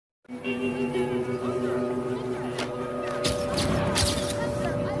It's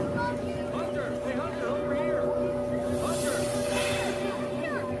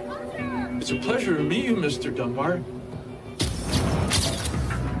a pleasure to meet you, Mr. Dunbar.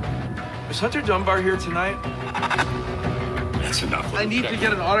 Is Hunter Dunbar here tonight? That's enough. I need to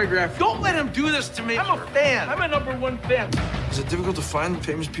get an autograph. Don't let him do this to me. I'm a fan. I'm a #1 fan. Is it difficult to find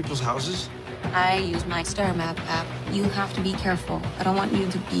famous people's houses? I use my Star Map app. You have to be careful. I don't want you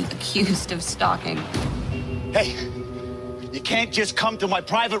to be accused of stalking. Hey, you can't just come to my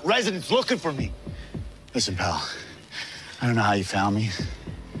private residence looking for me. Listen, pal, I don't know how you found me,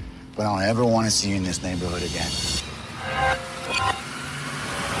 but I don't ever want to see you in this neighborhood again.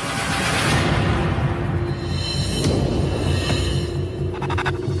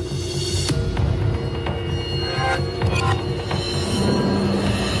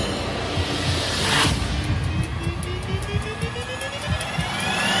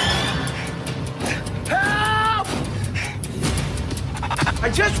 I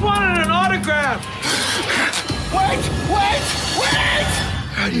just wanted an autograph. Wait!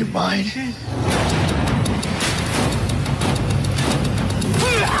 How do you mind?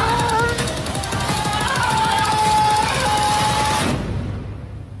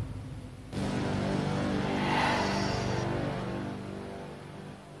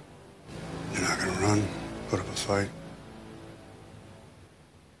 You're not gonna run, put up a fight.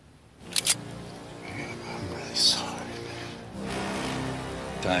 I'm really sorry, man.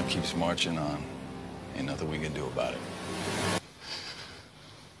 Time keeps marching on. Ain't nothing we can do about it.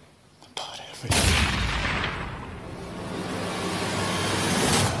 About everything.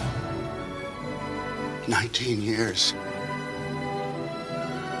 "19 years.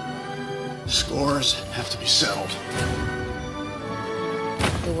 Scores have to be settled."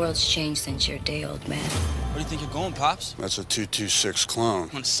 The world's changed since your day, old man. Where do you think you're going, Pops? That's a 226 clone.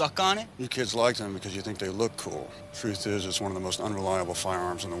 Want to suck on it? You kids like them because you think they look cool. Truth is, it's one of the most unreliable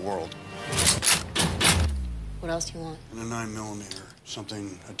firearms in the world. What else do you want? And a 9mm,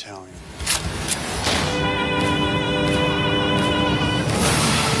 something Italian.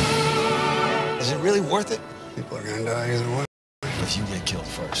 Is it really worth it? People are gonna die either way. If you get killed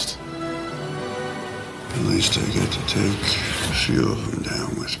first. At least I get to take a few of them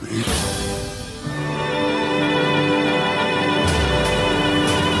down with me.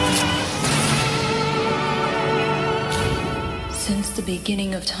 Since the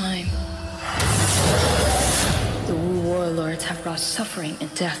beginning of time, the Wu warlords have brought suffering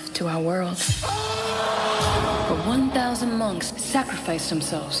and death to our world. For 1,000 monks sacrificed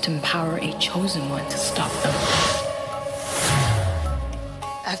themselves to empower a chosen one to stop them.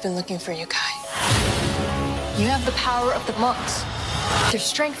 I've been looking for you, Kai. You have the power of the monks. Their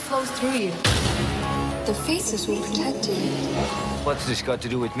strength flows through you. The faces will protect you. What's this got to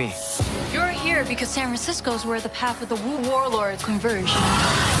do with me? You're here because San Francisco's where the path of the Wu warlords converge.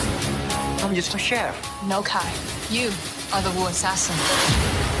 I'm just a sheriff. No, Kai. You are the Wu assassin.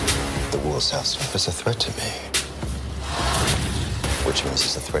 The Wu assassin is a threat to me. Which means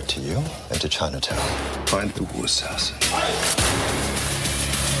it's a threat to you and to Chinatown. Find the Wu assassin.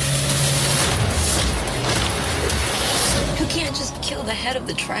 You can't just kill the head of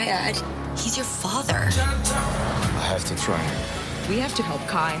the triad. He's your father. I have to try. We have to help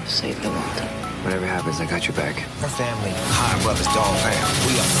Kai save the world. Whatever happens, I got your back. Her family, High Brothers, Dog Pound.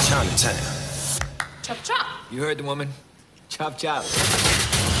 We up in Chinatown. Chop, chop. You heard the woman. Chop, chop.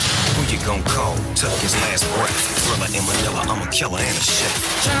 Who you gon' call? Took his last breath. Thriller in Manila, I'm a killer and a chef.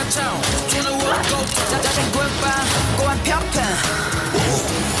 Chinatown,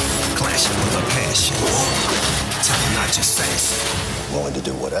 Clashing with a passion. Top notch assassin. Willing to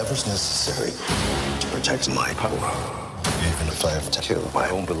do whatever's necessary to protect my power. Even if I have to kill my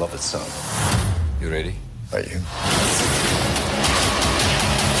own beloved son. You ready? Are you?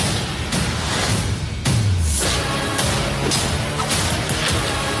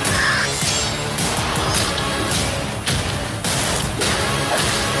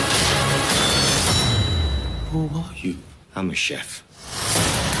 Who are you? I'm a chef.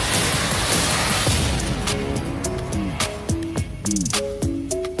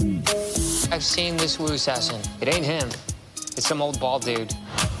 I've seen this Wu assassin. It ain't him. It's some old bald dude.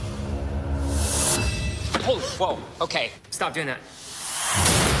 Holy, whoa, okay. Stop doing that.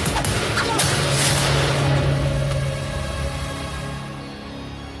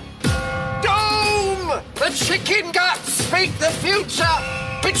 Doom! The chicken guts speak the future!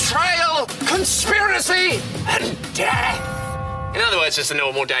 Betrayal, conspiracy, and death! In other words, just a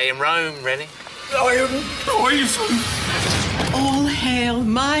normal day in Rome, really. I am poison. All hail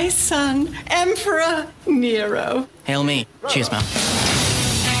my son, Emperor Nero. Hail me. Cheers, man.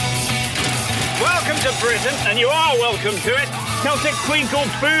 to Britain, and you are welcome to it. Celtic queen called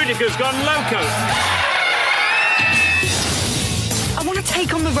Boudica's gone loco. I want to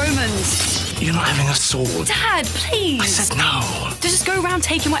take on the Romans. You're not having a sword. Dad, please. I said no. They just go around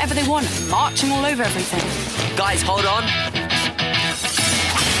taking whatever they want, marching all over everything. Guys, hold on.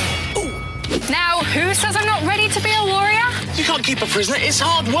 Now, who says I'm not ready to be a warrior? You can't keep a prisoner. It's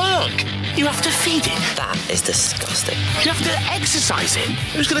hard work. You have to feed it. That is disgusting. You have to exercise it.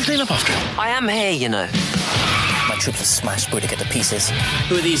 Who's going to clean up after it? I am here, you know. My troops have smashed Boudica to pieces.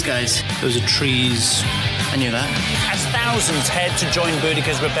 Who are these guys? Those are trees. I knew that. As thousands head to join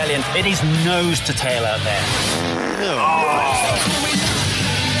Boudica's rebellion, it is nose to tail out there.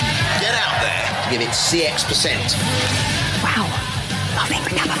 Get out there. Give it CX%. Wow. Lovely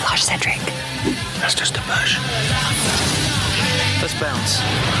camouflage, Cedric. That's just a bush. Let's bounce.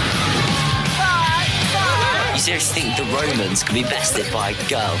 You seriously think the Romans could be bested by a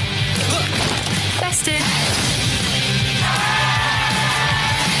girl? Bested.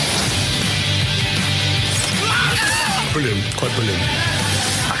 Brilliant, quite brilliant.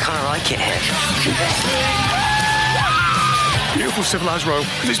 I kind of like it here. Beautiful civilised Rome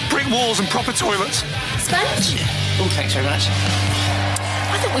with its brick walls and proper toilets. Sponge? Oh, thanks very much.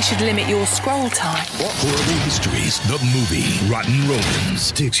 I think we should limit your scroll time. What Horrible Histories, the movie, Rotten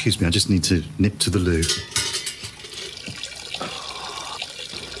Romans. Excuse me, I just need to nip to the loo.